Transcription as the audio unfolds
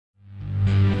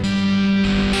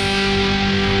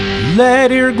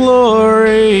Let your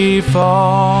glory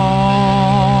fall.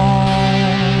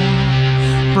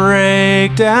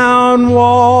 Break down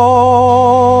walls.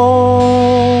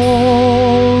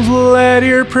 Let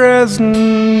your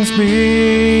presence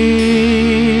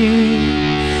be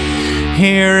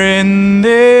here in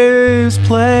this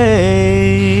place.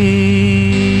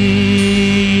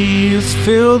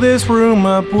 Fill this room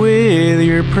up with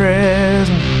your presence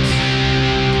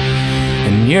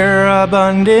and your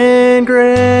abundant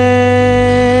grace.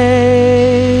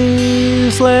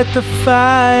 Let the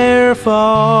fire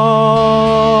fall,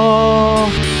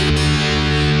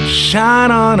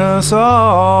 shine on us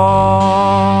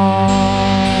all.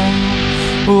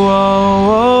 Whoa,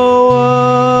 whoa, whoa,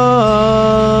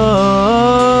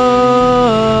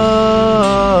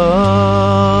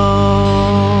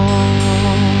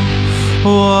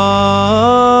 whoa.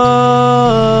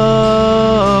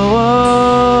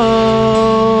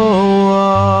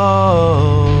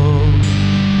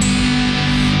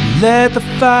 Let the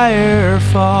fire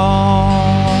fall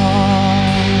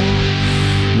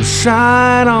and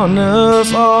shine on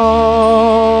us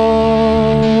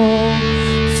all.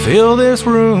 Fill this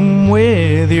room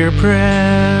with your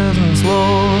presence,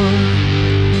 Lord.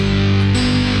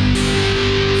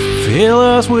 Fill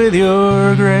us with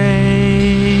your grace.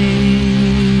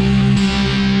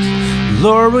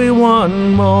 Lord, we want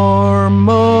more.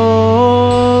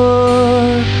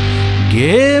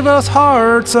 Give us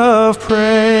hearts of praise.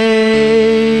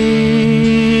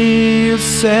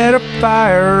 Set a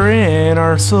fire in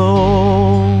our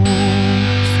souls.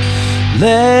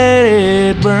 Let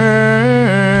it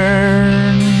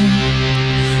burn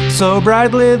so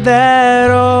brightly that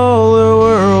all the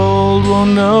world will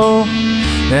know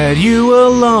that you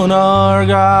alone are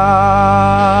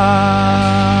God.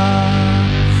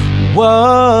 Whoa,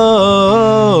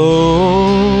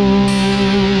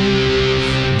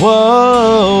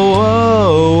 whoa,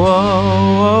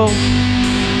 whoa,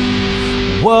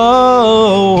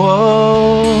 whoa,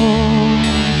 whoa.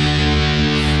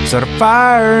 Set a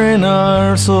fire in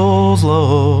our souls,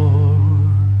 Lord.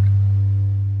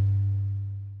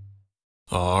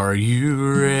 Are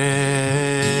you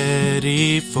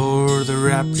ready for the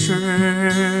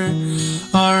rapture?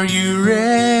 Are you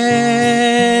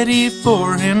ready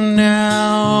for him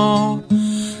now?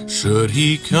 Should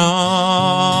he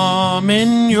come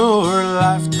in your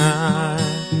lifetime?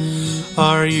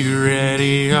 Are you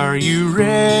ready? Are you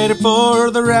ready for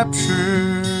the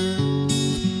rapture?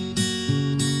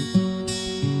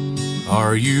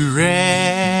 Are you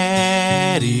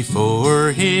ready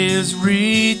for his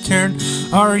return?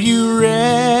 Are you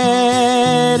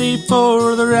ready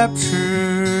for the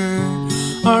rapture?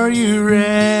 Are you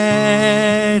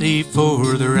ready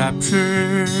for the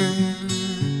rapture?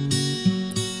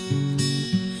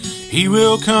 He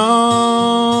will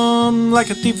come like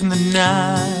a thief in the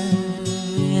night.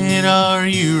 Are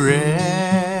you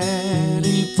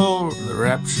ready for the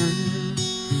rapture?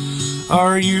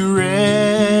 Are you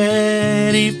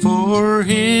ready for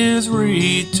his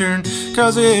return?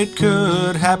 'Cause it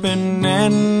could happen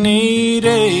any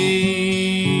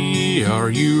day.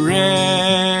 Are you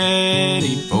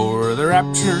ready for the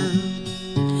rapture?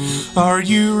 Are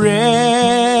you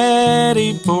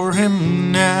ready for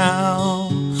him now?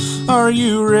 Are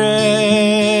you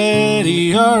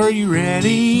ready? Are you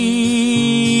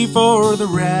ready for the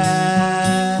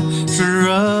rapture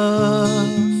of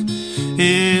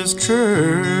his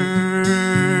church?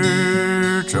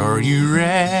 Are you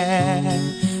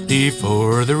ready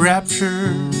for the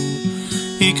rapture?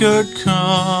 He could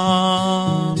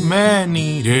come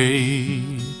any day.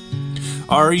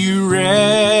 Are you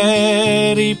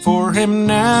ready for him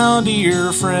now,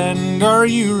 dear friend? Are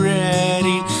you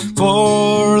ready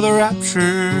for the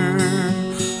rapture?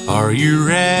 Are you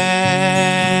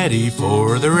ready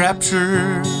for the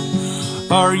rapture?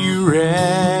 Are you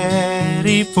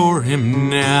ready for him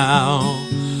now?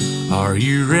 Are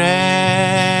you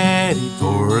ready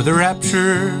for the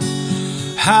rapture?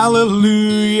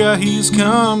 Hallelujah, he's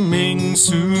coming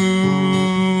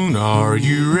soon. Are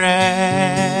you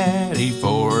ready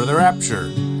for the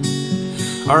rapture?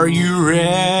 Are you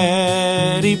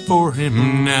ready for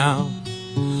him now?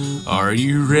 Are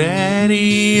you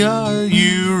ready? Are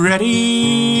you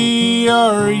ready?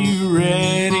 Are you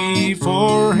ready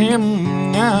for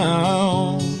him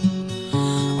now?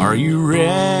 Are you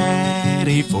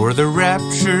ready for the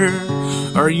rapture?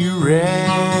 Are you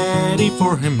ready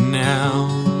for him now?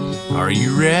 Are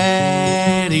you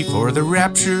ready for the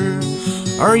rapture?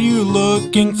 Are you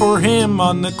looking for him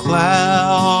on the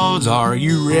clouds? Are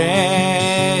you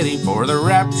ready for the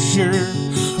rapture?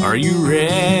 Are you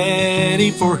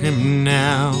ready for him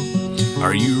now?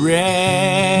 Are you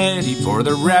ready for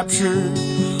the rapture?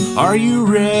 Are you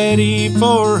ready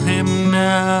for him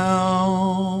now?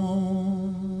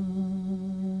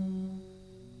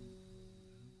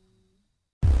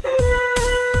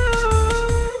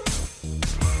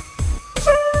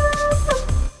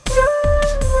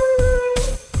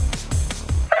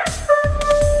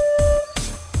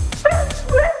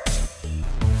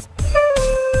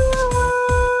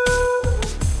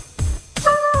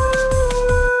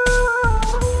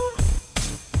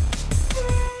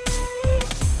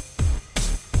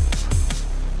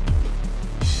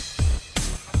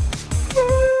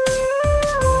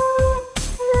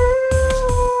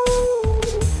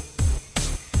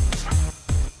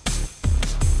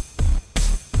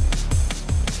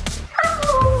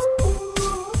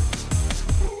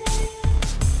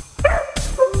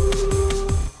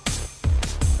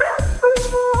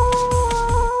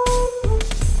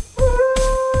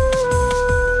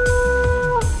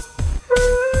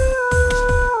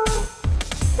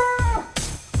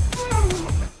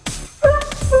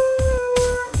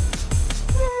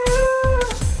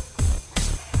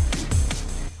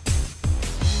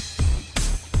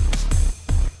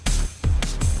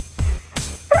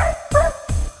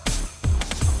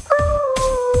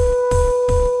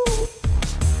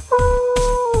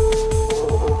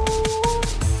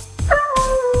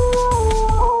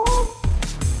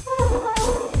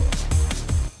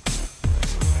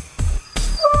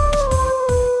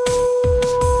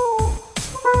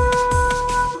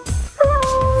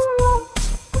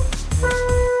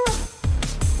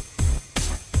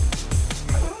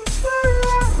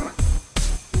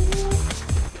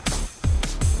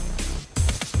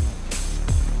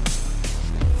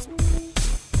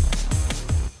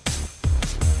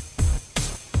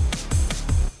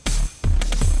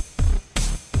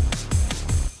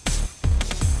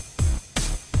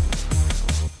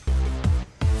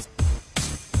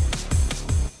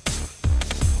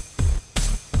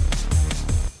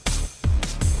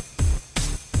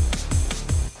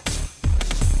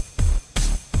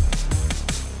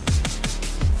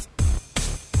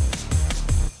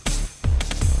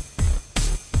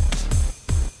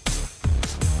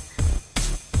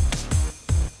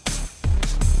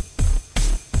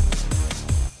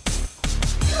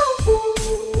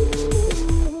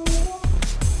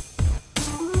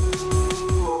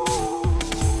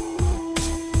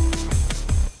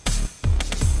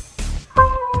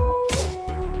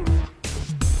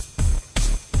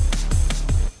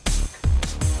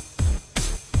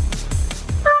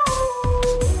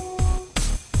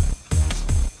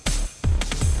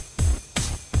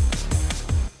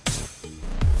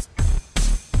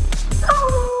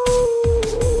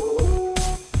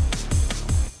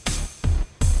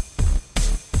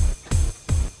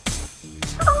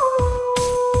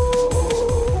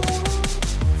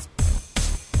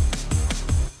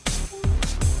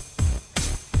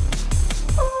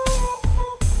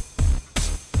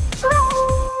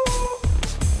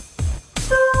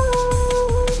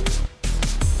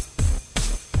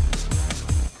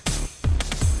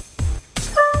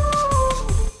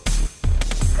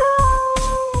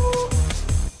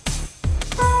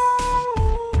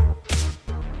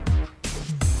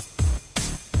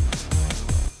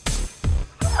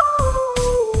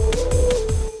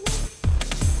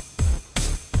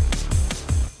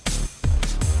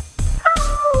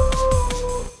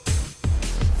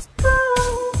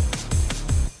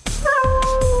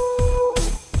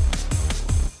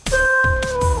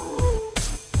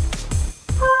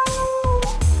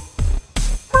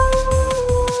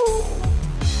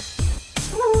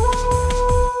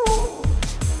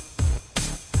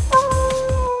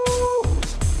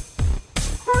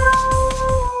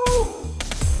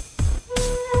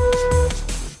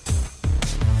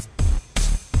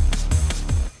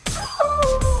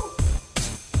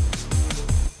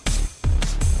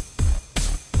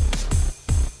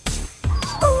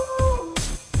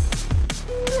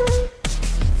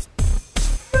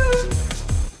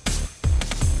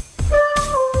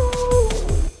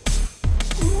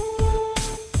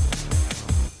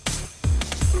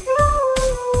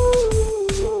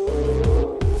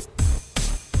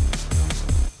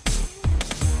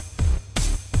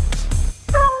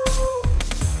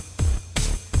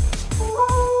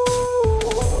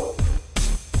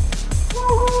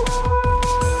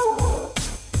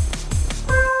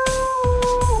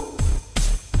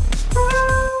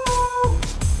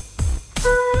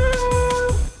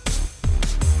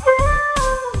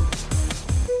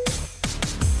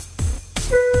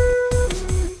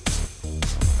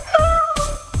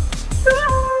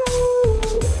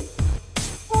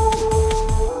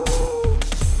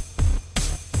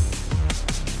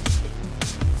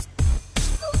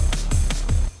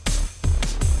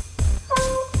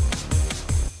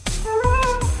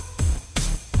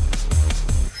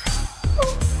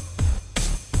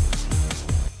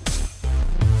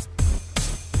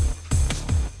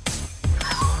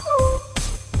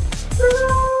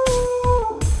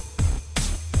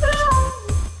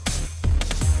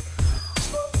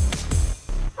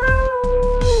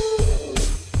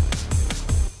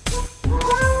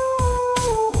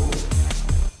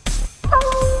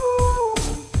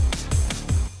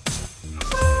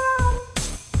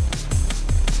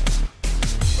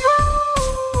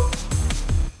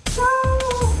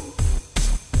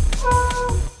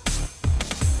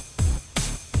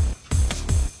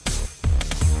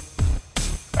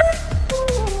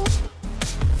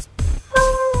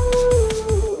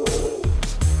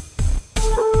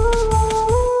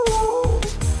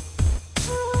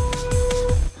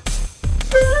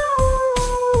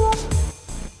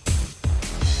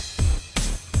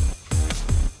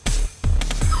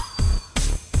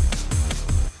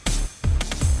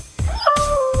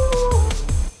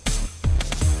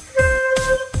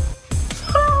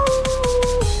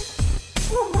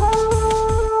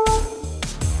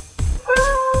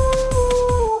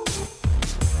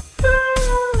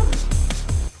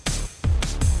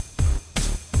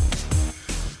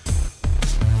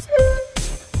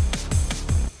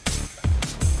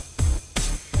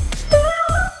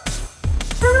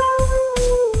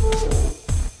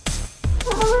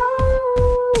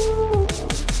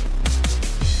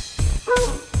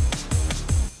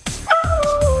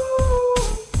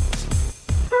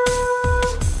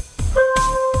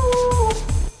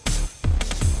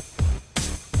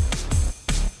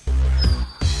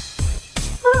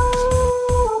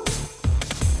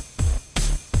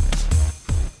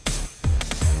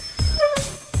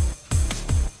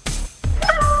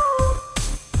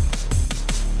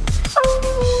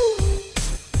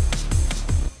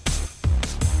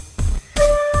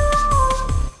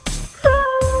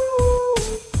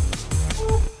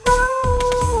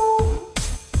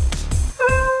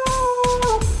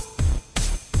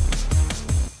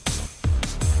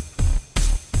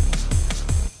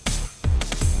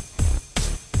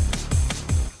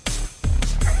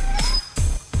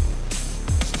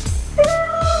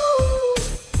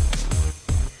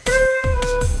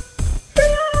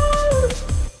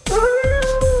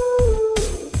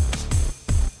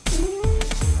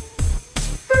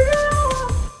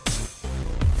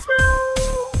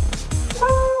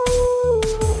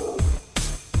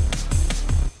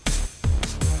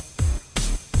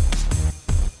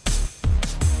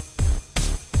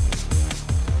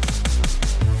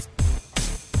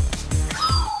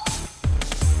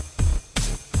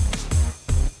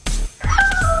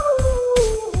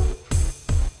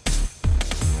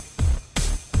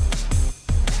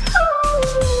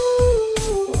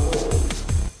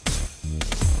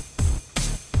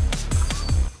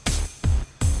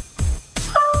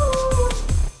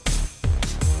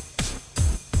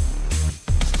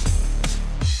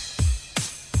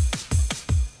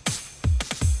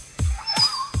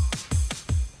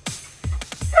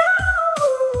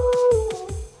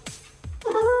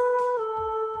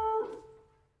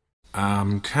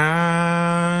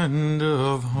 I'm kind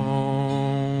of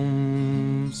homesick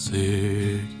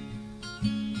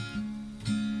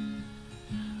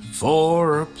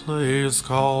for a place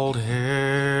called heaven.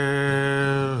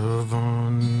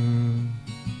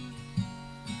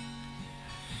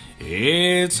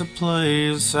 It's a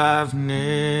place I've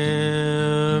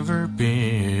never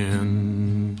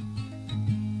been,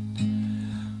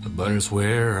 but it's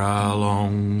where I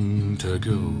long to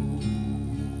go.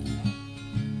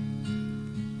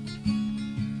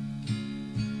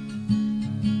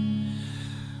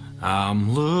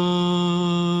 I'm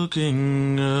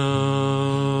looking up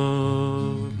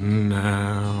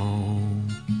now.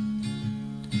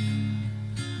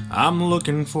 I'm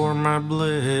looking for my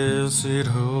blessed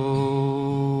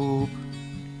hope,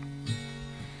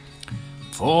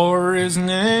 for his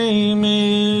name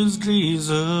is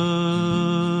Jesus,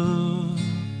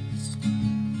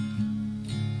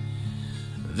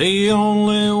 the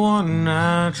only one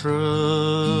I trust.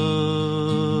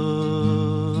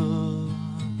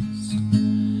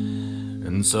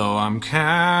 And so I'm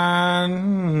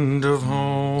kind of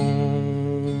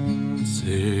homesick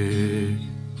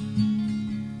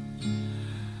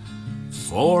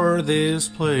for this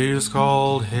place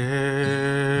called heaven.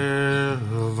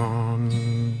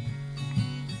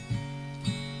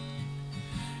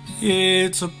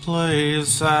 It's a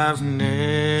place I've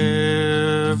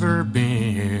never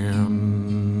been,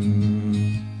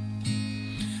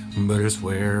 but it's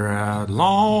where I'd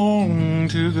long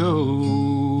to go.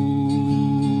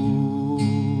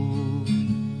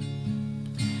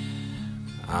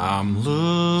 I'm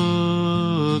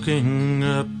looking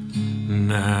up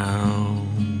now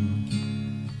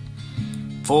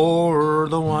for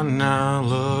the one I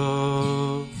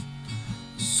love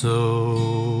so,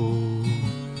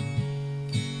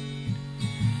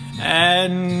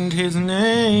 and his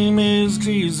name is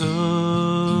Jesus,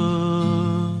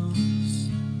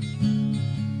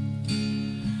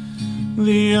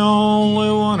 the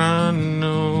only one I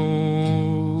know.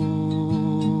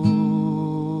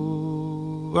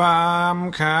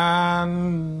 I'm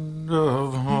kind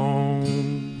of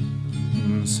homesick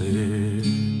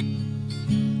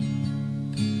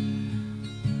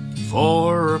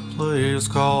for a place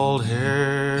called heaven.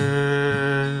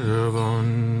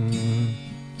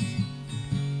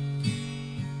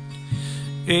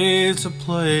 It's a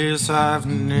place I've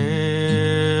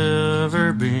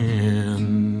never been,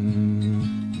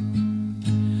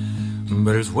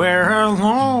 but it's where I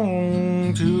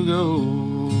long to go.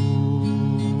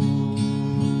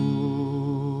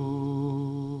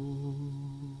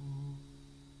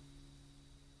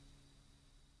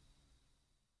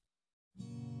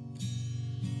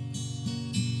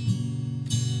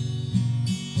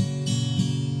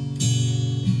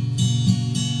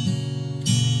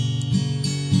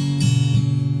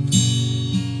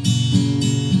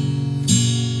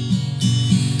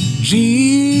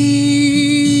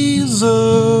 Jesus,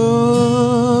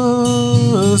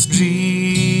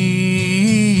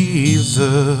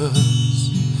 Jesus,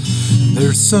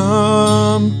 there's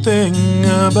something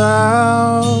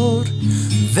about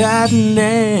that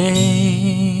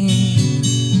name.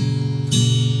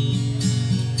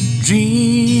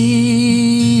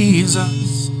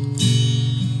 Jesus,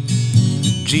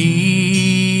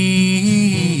 Jesus,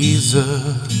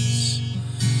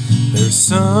 there's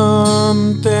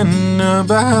something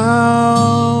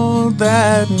about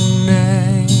that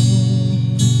name.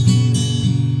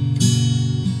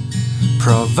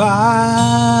 Provider,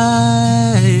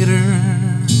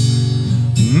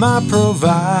 my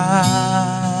provider,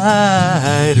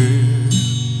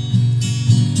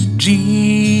 Jesus,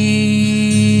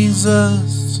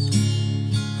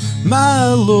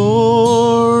 my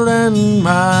Lord and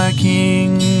my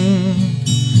King.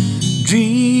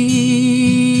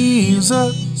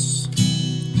 Jesus,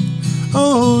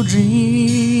 oh Jesus,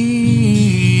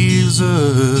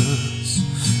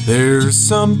 there's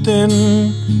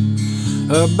something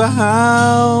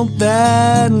about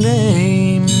that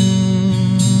name.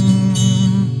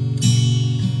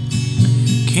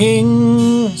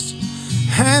 Kings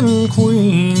and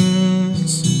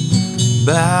queens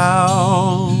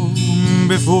bow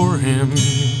before him.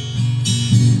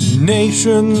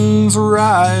 Nations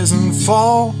rise and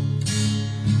fall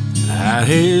at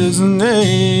his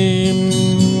name.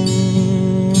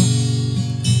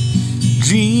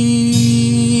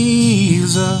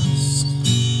 Jesus,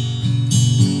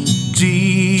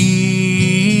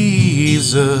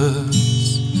 Jesus,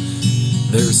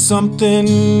 there's something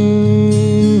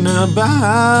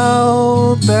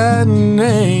about that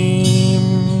name.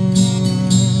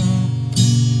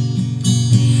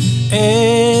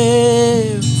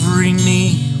 Every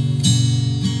knee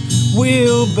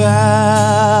will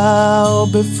bow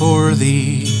before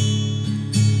thee.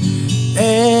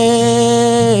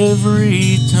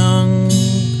 Every tongue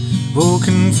will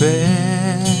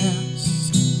confess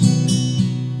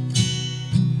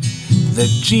that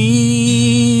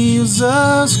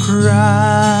Jesus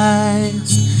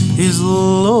Christ is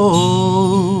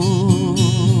Lord.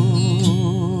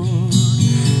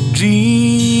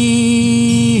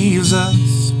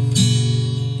 Jesus,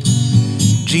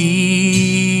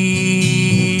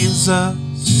 Jesus,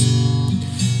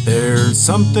 there's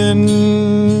something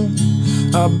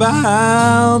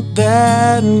about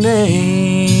that name.